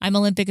I'm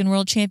Olympic and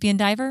world champion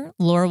diver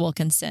Laura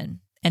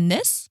Wilkinson, and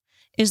this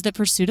is the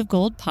Pursuit of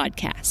Gold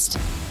podcast.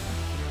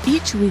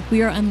 Each week,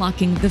 we are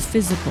unlocking the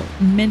physical,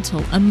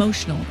 mental,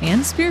 emotional,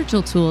 and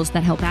spiritual tools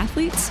that help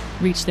athletes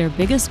reach their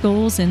biggest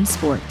goals in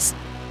sports.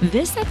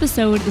 This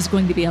episode is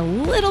going to be a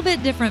little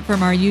bit different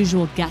from our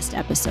usual guest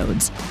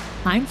episodes.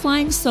 I'm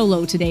flying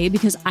solo today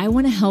because I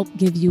want to help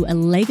give you a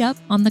leg up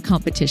on the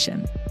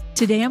competition.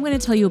 Today, I'm going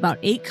to tell you about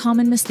 8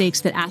 common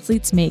mistakes that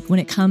athletes make when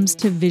it comes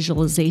to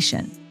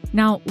visualization.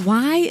 Now,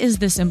 why is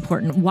this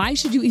important? Why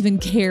should you even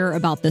care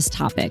about this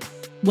topic?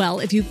 Well,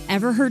 if you've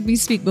ever heard me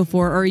speak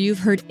before, or you've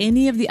heard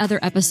any of the other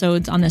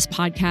episodes on this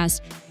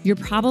podcast, you're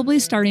probably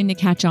starting to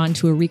catch on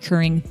to a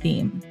recurring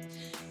theme.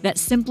 That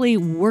simply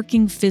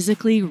working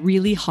physically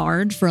really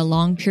hard for a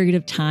long period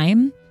of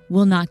time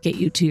will not get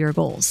you to your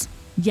goals.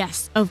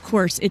 Yes, of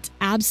course, it's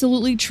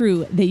absolutely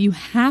true that you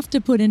have to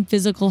put in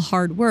physical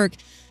hard work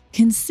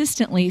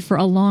consistently for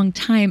a long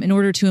time in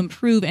order to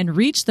improve and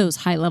reach those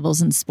high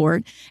levels in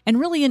sport and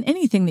really in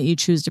anything that you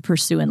choose to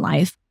pursue in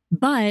life.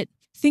 But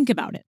think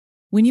about it.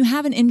 When you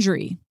have an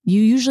injury, you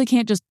usually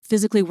can't just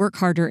physically work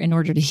harder in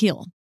order to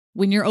heal.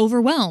 When you're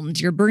overwhelmed,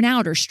 you're burnt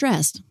out or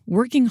stressed,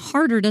 working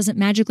harder doesn't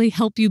magically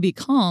help you be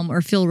calm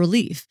or feel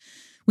relief.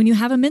 When you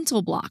have a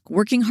mental block,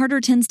 working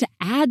harder tends to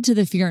add to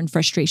the fear and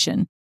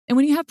frustration. And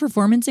when you have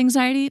performance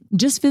anxiety,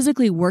 just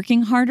physically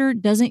working harder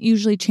doesn't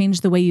usually change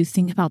the way you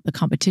think about the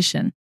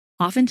competition.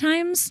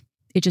 Oftentimes,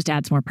 it just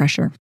adds more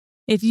pressure.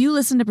 If you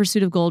listen to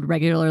Pursuit of Gold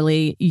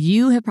regularly,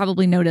 you have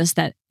probably noticed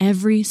that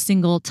every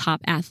single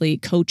top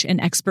athlete, coach, and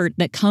expert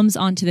that comes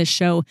onto this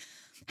show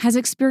has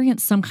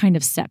experienced some kind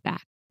of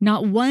setback.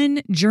 Not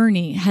one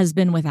journey has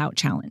been without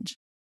challenge.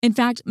 In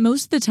fact,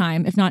 most of the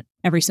time, if not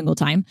every single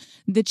time,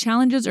 the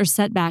challenges or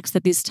setbacks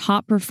that these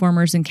top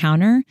performers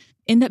encounter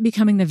end up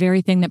becoming the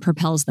very thing that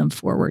propels them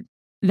forward.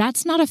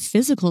 That's not a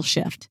physical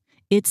shift.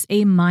 It's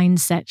a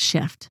mindset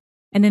shift.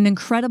 And an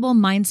incredible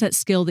mindset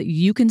skill that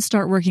you can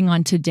start working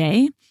on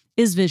today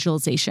is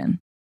visualization.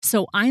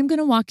 So I'm going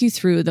to walk you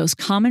through those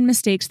common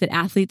mistakes that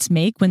athletes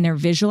make when they're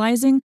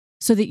visualizing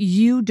so that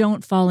you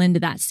don't fall into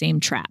that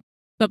same trap.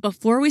 But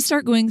before we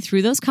start going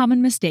through those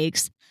common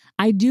mistakes,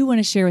 I do want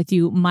to share with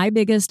you my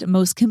biggest,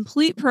 most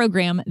complete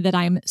program that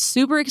I'm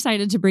super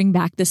excited to bring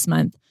back this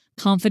month,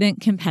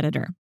 Confident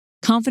Competitor.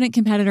 Confident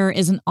Competitor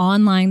is an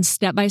online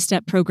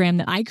step-by-step program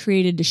that I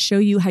created to show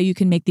you how you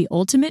can make the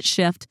ultimate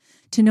shift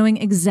to knowing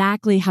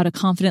exactly how to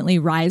confidently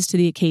rise to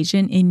the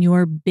occasion in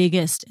your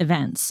biggest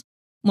events.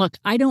 Look,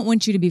 I don't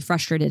want you to be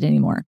frustrated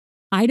anymore.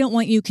 I don't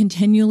want you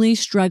continually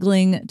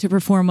struggling to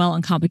perform well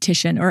in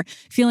competition or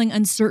feeling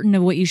uncertain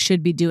of what you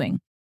should be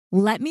doing.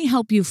 Let me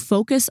help you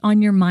focus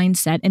on your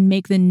mindset and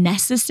make the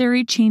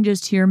necessary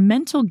changes to your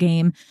mental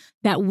game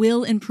that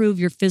will improve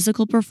your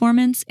physical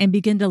performance and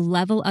begin to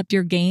level up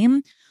your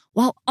game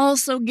while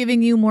also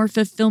giving you more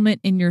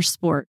fulfillment in your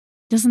sport.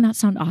 Doesn't that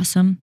sound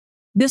awesome?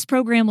 This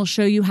program will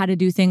show you how to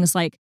do things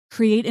like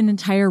create an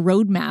entire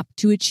roadmap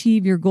to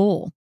achieve your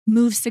goal,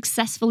 move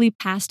successfully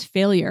past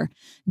failure,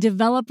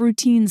 develop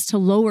routines to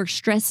lower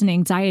stress and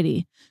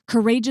anxiety,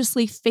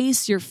 courageously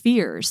face your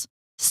fears,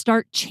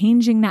 start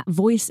changing that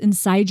voice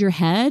inside your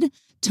head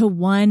to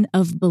one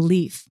of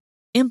belief,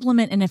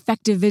 implement an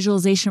effective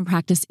visualization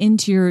practice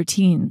into your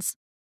routines,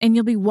 and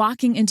you'll be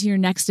walking into your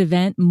next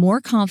event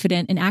more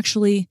confident and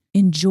actually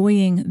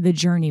enjoying the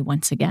journey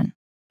once again.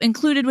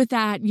 Included with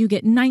that, you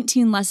get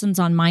 19 lessons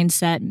on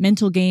mindset,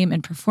 mental game,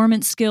 and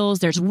performance skills.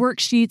 There's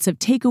worksheets of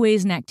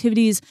takeaways and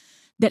activities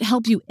that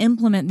help you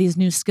implement these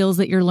new skills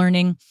that you're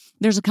learning.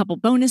 There's a couple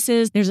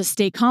bonuses. There's a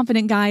Stay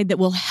Confident guide that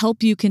will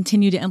help you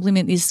continue to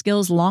implement these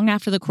skills long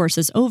after the course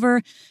is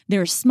over.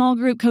 There's small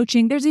group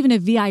coaching. There's even a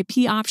VIP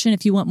option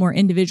if you want more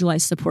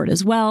individualized support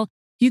as well.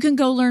 You can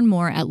go learn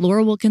more at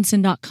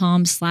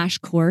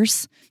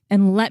laurawilkinson.com/course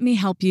and let me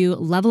help you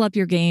level up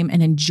your game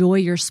and enjoy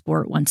your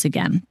sport once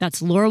again.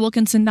 That's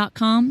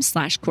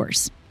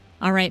laurawilkinson.com/course.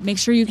 All right, make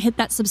sure you hit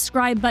that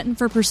subscribe button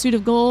for Pursuit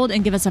of Gold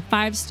and give us a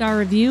 5-star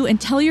review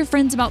and tell your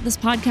friends about this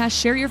podcast.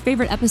 Share your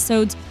favorite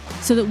episodes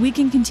so that we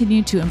can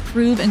continue to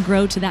improve and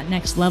grow to that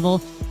next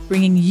level,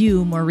 bringing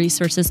you more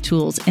resources,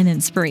 tools, and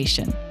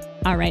inspiration.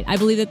 All right, I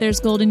believe that there's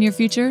gold in your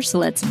future, so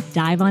let's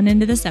dive on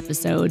into this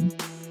episode.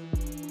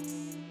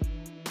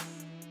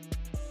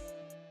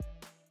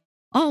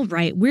 All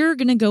right, we're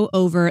going to go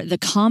over the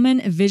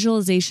common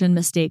visualization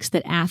mistakes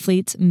that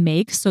athletes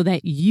make so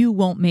that you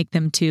won't make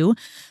them too.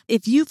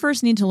 If you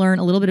first need to learn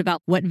a little bit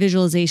about what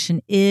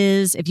visualization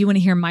is, if you want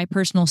to hear my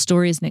personal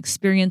stories and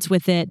experience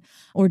with it,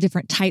 or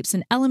different types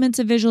and elements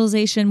of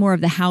visualization, more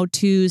of the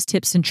how-tos,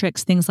 tips and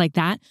tricks, things like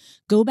that,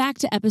 go back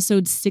to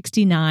episode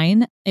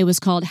 69. It was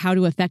called How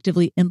to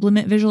Effectively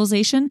Implement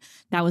Visualization.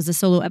 That was a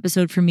solo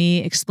episode for me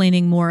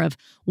explaining more of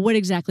what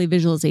exactly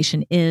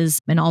visualization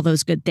is and all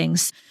those good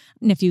things.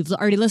 And if you've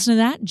already listened to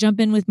that,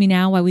 jump in with me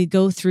now while we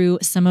go through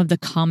some of the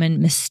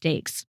common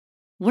mistakes.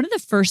 One of the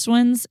first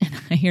ones, and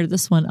I hear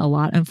this one a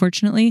lot,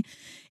 unfortunately,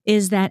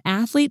 is that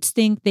athletes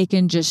think they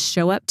can just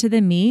show up to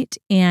the meet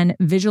and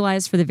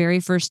visualize for the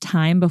very first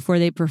time before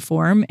they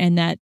perform, and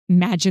that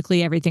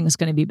magically everything is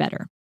going to be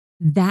better.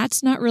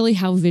 That's not really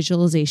how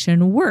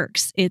visualization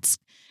works. It's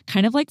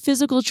kind of like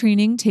physical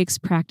training takes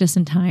practice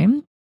and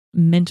time.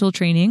 Mental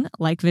training,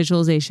 like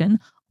visualization,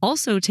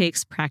 also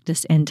takes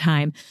practice and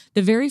time.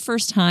 The very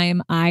first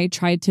time I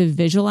tried to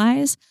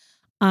visualize,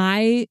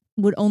 I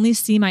would only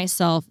see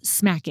myself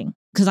smacking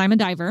because I'm a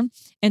diver.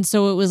 And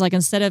so it was like,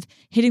 instead of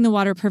hitting the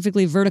water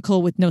perfectly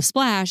vertical with no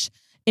splash,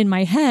 in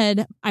my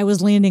head, I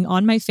was landing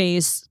on my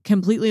face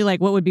completely,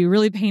 like what would be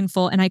really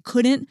painful. And I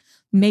couldn't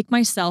make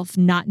myself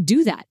not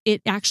do that.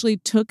 It actually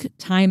took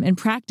time and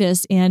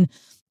practice and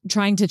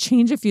trying to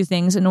change a few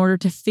things in order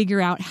to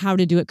figure out how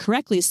to do it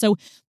correctly. So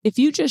if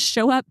you just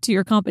show up to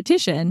your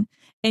competition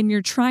and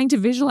you're trying to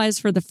visualize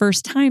for the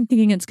first time,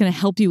 thinking it's going to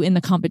help you in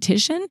the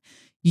competition,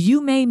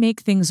 you may make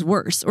things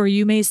worse, or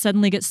you may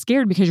suddenly get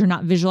scared because you're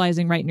not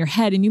visualizing right in your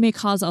head, and you may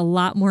cause a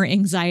lot more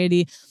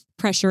anxiety,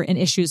 pressure, and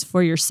issues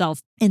for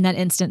yourself in that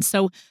instance.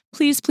 So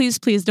please, please,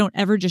 please don't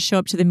ever just show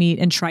up to the meet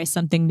and try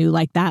something new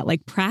like that.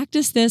 Like,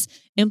 practice this,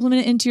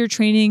 implement it into your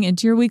training,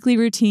 into your weekly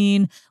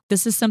routine.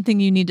 This is something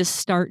you need to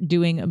start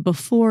doing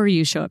before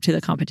you show up to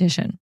the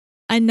competition.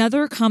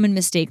 Another common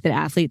mistake that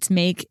athletes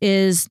make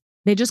is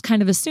they just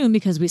kind of assume,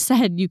 because we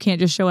said you can't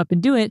just show up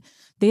and do it,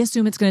 they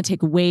assume it's going to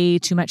take way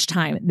too much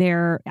time.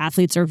 Their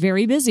athletes are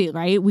very busy,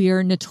 right? We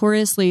are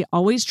notoriously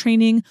always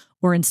training,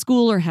 or in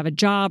school, or have a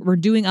job, or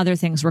doing other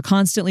things. We're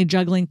constantly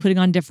juggling, putting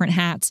on different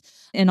hats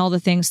and all the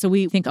things. So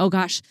we think, oh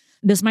gosh,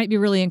 this might be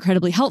really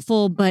incredibly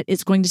helpful, but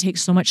it's going to take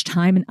so much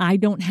time and I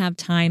don't have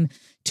time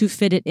to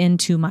fit it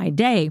into my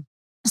day.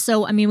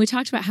 So, I mean, we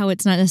talked about how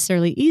it's not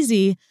necessarily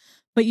easy,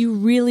 but you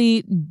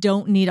really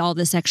don't need all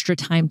this extra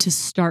time to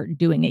start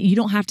doing it. You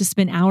don't have to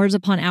spend hours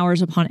upon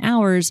hours upon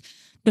hours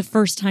the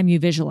first time you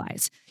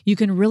visualize. You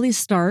can really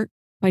start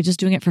by just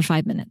doing it for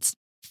 5 minutes.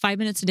 5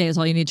 minutes a day is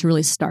all you need to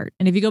really start.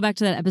 And if you go back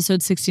to that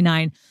episode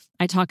 69,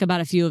 I talk about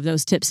a few of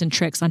those tips and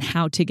tricks on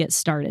how to get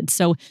started.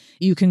 So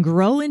you can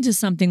grow into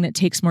something that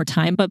takes more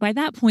time, but by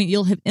that point,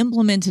 you'll have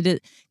implemented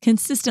it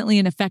consistently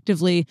and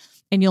effectively,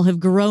 and you'll have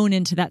grown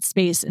into that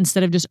space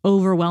instead of just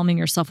overwhelming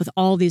yourself with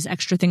all these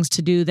extra things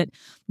to do that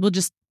will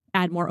just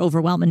add more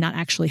overwhelm and not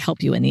actually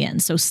help you in the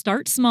end. So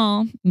start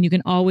small, and you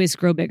can always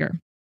grow bigger.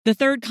 The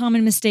third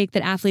common mistake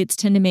that athletes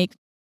tend to make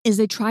is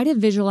they try to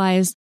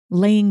visualize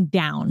laying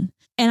down.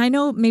 And I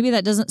know maybe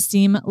that doesn't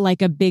seem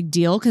like a big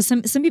deal, because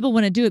some people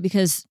want to do it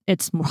because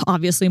it's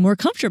obviously more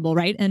comfortable,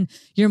 right? And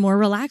you're more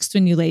relaxed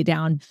when you lay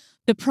down.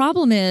 The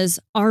problem is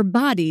our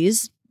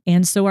bodies,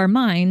 and so our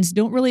minds,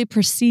 don't really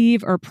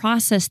perceive or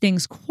process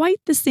things quite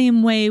the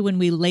same way when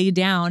we lay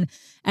down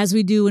as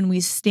we do when we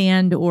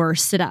stand or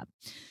sit up.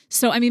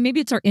 So, I mean, maybe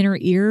it's our inner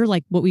ear,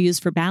 like what we use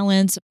for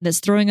balance,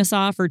 that's throwing us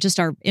off, or just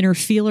our inner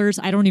feelers.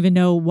 I don't even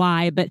know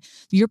why, but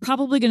you're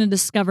probably going to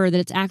discover that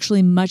it's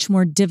actually much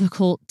more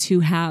difficult to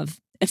have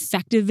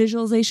effective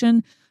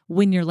visualization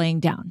when you're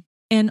laying down.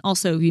 And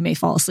also, you may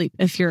fall asleep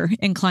if you're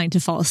inclined to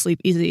fall asleep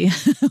easy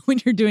when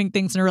you're doing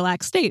things in a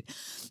relaxed state.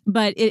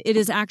 But it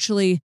is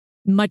actually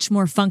much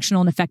more functional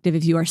and effective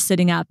if you are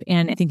sitting up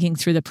and thinking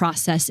through the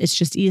process. It's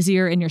just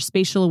easier in your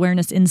spatial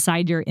awareness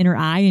inside your inner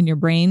eye and your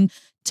brain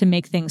to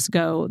make things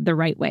go the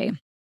right way.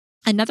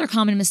 Another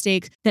common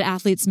mistake that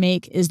athletes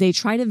make is they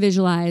try to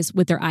visualize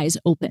with their eyes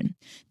open.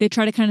 They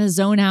try to kind of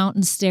zone out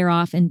and stare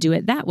off and do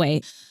it that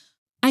way.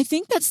 I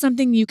think that's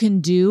something you can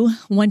do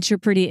once you're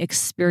pretty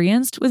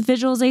experienced with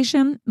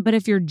visualization, but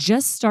if you're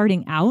just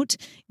starting out,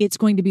 it's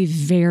going to be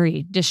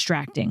very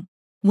distracting.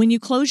 When you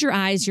close your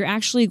eyes, you're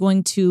actually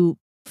going to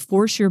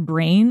force your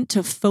brain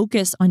to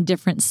focus on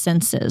different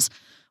senses,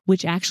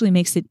 which actually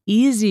makes it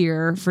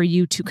easier for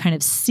you to kind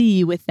of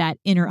see with that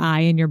inner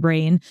eye in your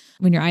brain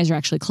when your eyes are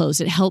actually closed.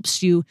 It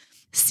helps you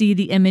see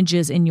the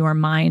images in your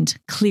mind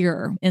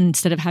clearer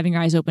instead of having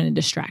your eyes open and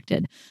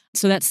distracted.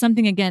 So that's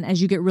something, again,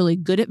 as you get really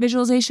good at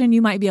visualization,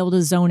 you might be able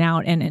to zone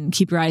out and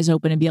keep your eyes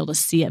open and be able to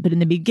see it. But in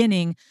the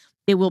beginning,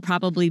 it will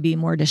probably be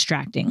more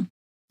distracting.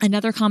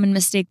 Another common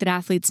mistake that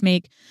athletes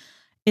make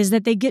is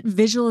that they get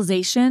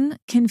visualization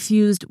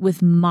confused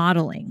with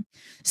modeling.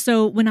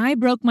 So when I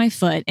broke my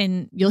foot,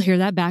 and you'll hear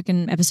that back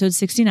in episode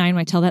 69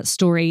 when I tell that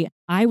story,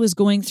 I was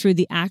going through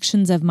the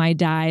actions of my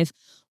dive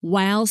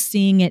while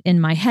seeing it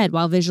in my head,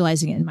 while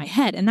visualizing it in my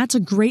head. And that's a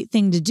great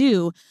thing to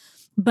do.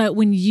 But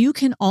when you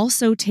can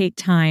also take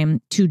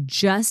time to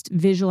just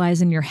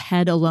visualize in your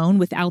head alone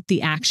without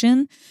the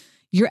action,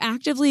 you're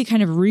actively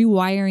kind of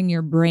rewiring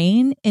your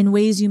brain in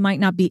ways you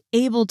might not be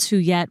able to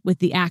yet with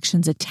the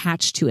actions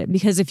attached to it.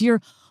 Because if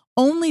you're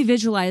only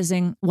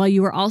visualizing while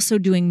you are also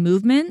doing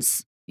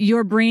movements,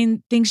 your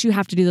brain thinks you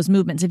have to do those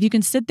movements. If you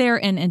can sit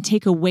there and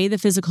take away the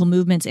physical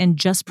movements and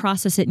just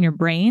process it in your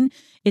brain,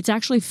 it's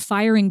actually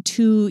firing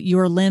to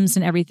your limbs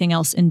and everything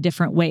else in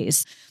different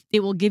ways.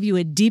 It will give you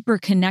a deeper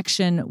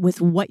connection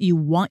with what you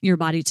want your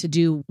body to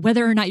do,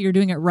 whether or not you're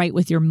doing it right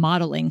with your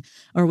modeling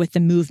or with the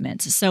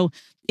movements. So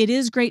it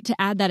is great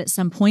to add that at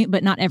some point,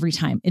 but not every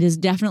time. It is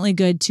definitely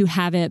good to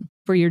have it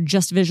where you're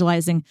just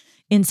visualizing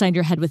inside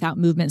your head without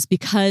movements,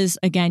 because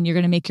again, you're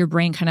going to make your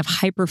brain kind of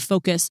hyper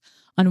focus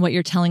on what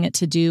you're telling it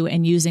to do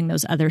and using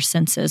those other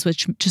senses,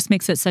 which just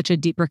makes it such a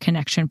deeper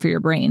connection for your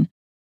brain.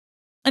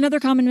 Another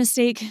common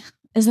mistake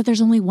is that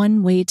there's only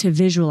one way to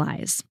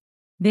visualize.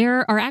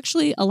 There are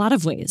actually a lot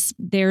of ways.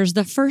 There's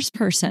the first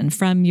person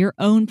from your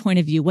own point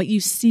of view, what you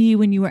see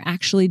when you are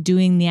actually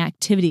doing the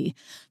activity.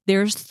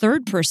 There's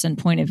third person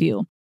point of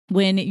view,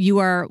 when you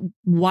are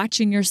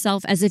watching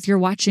yourself as if you're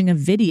watching a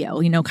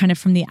video, kind of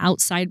from the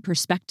outside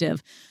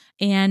perspective.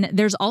 And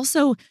there's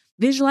also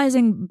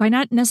visualizing by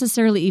not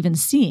necessarily even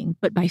seeing,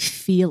 but by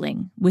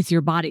feeling with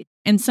your body.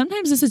 And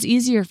sometimes this is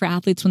easier for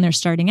athletes when they're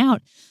starting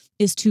out,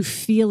 is to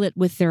feel it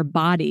with their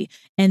body.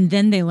 And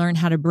then they learn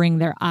how to bring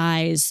their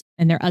eyes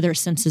and their other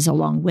senses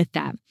along with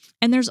that.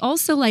 And there's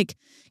also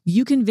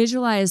you can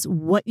visualize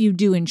what you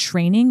do in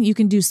training. You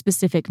can do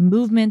specific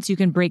movements. You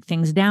can break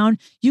things down.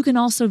 You can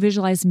also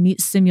visualize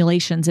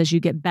simulations as you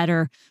get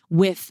better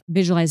with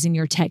visualizing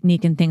your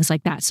technique and things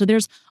like that. So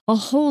there's a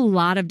whole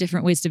lot of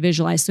different ways to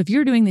visualize. So if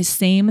you're doing the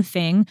same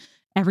thing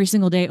every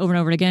single day over and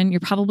over again,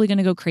 you're probably going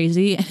to go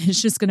crazy and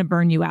it's just going to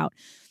burn you out.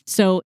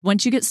 So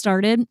once you get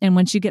started and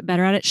once you get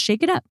better at it,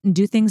 shake it up and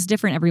do things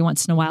different every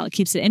once in a while. It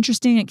keeps it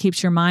interesting. It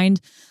keeps your mind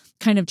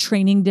kind of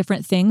training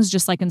different things,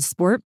 just like in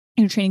sport.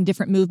 You're training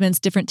different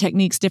movements, different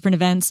techniques, different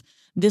events.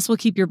 This will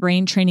keep your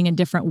brain training in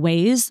different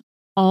ways,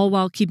 all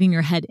while keeping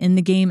your head in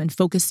the game and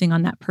focusing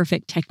on that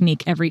perfect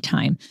technique every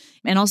time.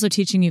 And also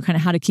teaching you kind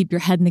of how to keep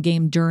your head in the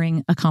game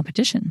during a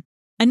competition.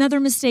 Another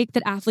mistake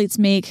that athletes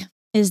make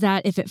is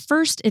that if at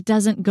first it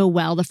doesn't go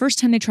well, the first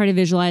time they try to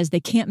visualize, they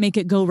can't make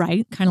it go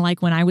right, kind of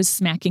like when I was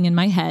smacking in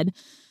my head,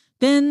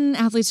 then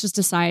athletes just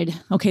decide,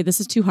 okay, this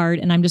is too hard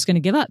and I'm just going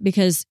to give up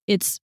because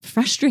it's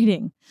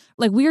frustrating.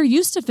 We are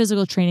used to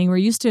physical training. We're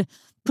used to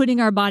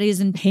putting our bodies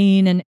in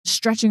pain and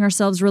stretching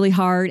ourselves really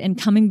hard and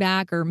coming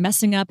back or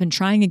messing up and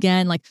trying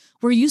again.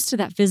 We're used to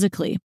that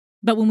physically.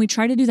 But when we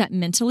try to do that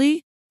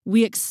mentally,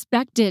 we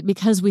expect it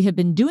because we have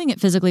been doing it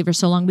physically for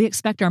so long. We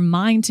expect our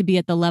mind to be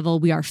at the level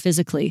we are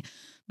physically.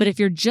 But if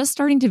you're just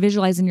starting to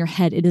visualize in your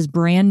head, it is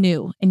brand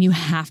new and you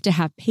have to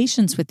have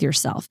patience with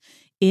yourself.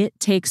 It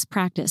takes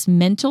practice.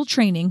 Mental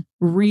training,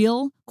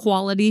 real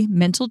quality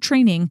mental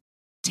training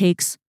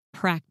takes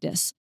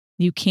practice.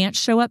 You can't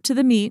show up to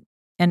the meet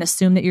and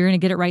assume that you're going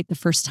to get it right the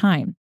first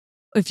time.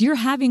 If you're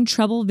having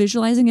trouble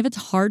visualizing, if it's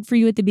hard for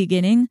you at the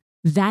beginning,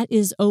 that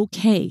is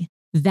okay.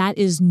 That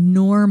is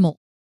normal.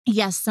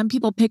 Yes, some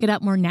people pick it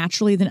up more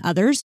naturally than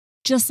others.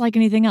 Just like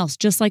anything else,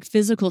 just like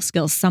physical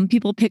skills. Some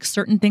people pick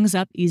certain things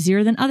up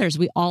easier than others.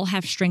 We all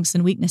have strengths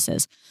and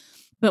weaknesses.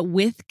 But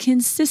with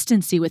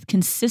consistency, with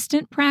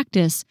consistent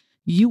practice,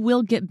 you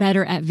will get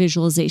better at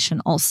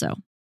visualization also.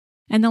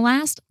 And the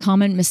last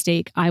common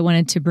mistake I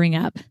wanted to bring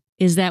up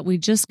is that we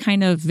just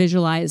kind of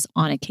visualize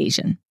on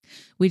occasion.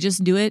 We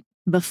just do it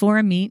before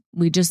a meet.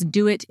 We just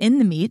do it in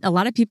the meet. A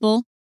lot of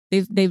people,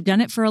 they've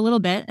done it for a little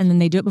bit and then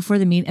they do it before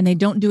the meet and they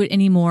don't do it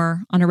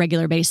anymore on a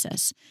regular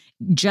basis.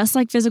 Just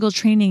like physical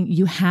training,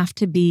 you have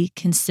to be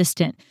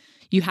consistent.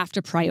 You have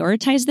to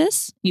prioritize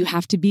this. You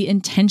have to be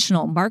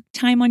intentional. Mark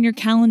time on your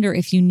calendar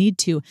if you need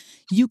to.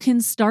 You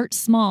can start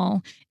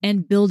small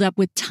and build up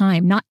with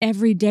time. Not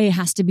every day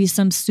has to be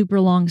some super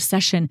long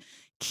session.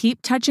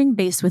 Keep touching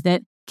base with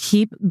it.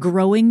 Keep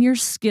growing your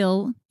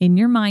skill in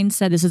your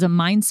mindset. This is a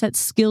mindset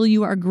skill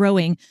you are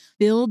growing.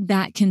 Build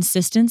that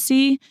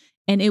consistency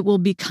and it will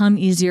become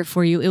easier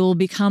for you. It will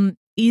become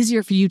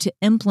easier for you to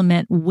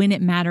implement when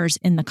it matters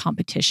in the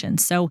competition.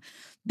 So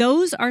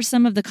those are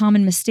some of the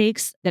common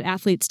mistakes that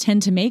athletes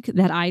tend to make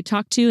that I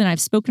talk to and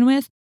I've spoken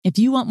with. If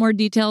you want more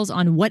details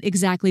on what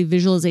exactly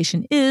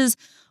visualization is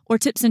or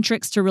tips and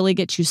tricks to really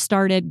get you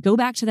started, go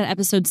back to that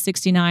episode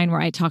 69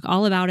 where I talk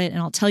all about it and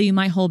I'll tell you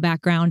my whole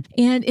background.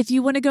 And if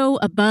you want to go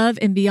above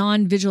and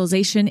beyond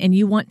visualization and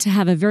you want to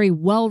have a very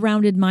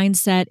well-rounded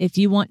mindset, if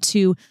you want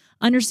to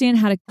understand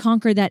how to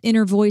conquer that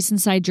inner voice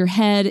inside your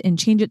head and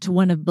change it to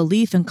one of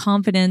belief and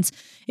confidence,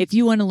 if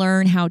you want to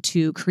learn how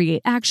to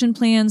create action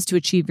plans to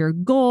achieve your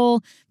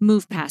goal,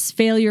 move past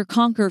failure,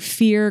 conquer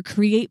fear,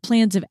 create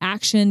plans of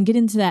action, get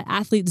into that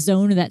athlete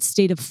zone or that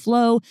state of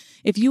flow,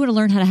 if you want to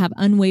learn how to have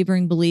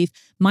unwavering belief,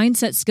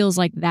 mindset skills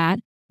like that,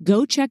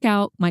 go check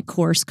out my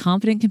course,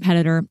 Confident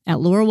Competitor, at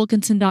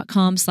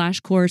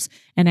laurawilkinson.com/course,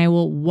 and I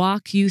will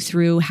walk you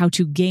through how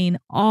to gain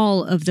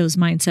all of those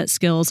mindset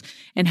skills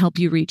and help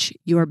you reach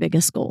your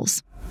biggest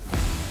goals.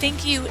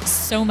 Thank you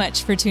so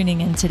much for tuning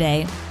in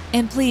today.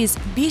 And please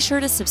be sure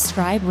to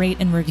subscribe, rate,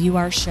 and review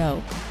our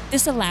show.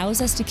 This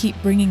allows us to keep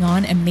bringing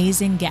on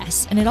amazing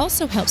guests, and it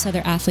also helps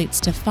other athletes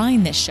to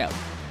find this show.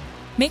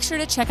 Make sure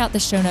to check out the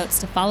show notes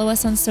to follow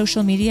us on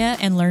social media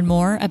and learn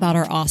more about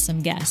our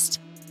awesome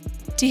guest.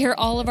 To hear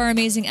all of our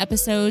amazing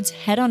episodes,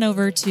 head on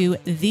over to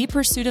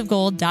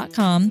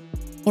thepursuitofgold.com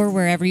or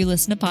wherever you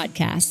listen to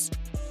podcasts.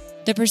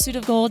 The Pursuit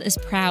of Gold is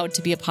proud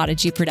to be a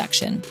Podigy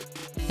production.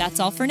 That's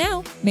all for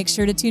now. Make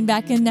sure to tune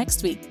back in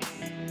next week.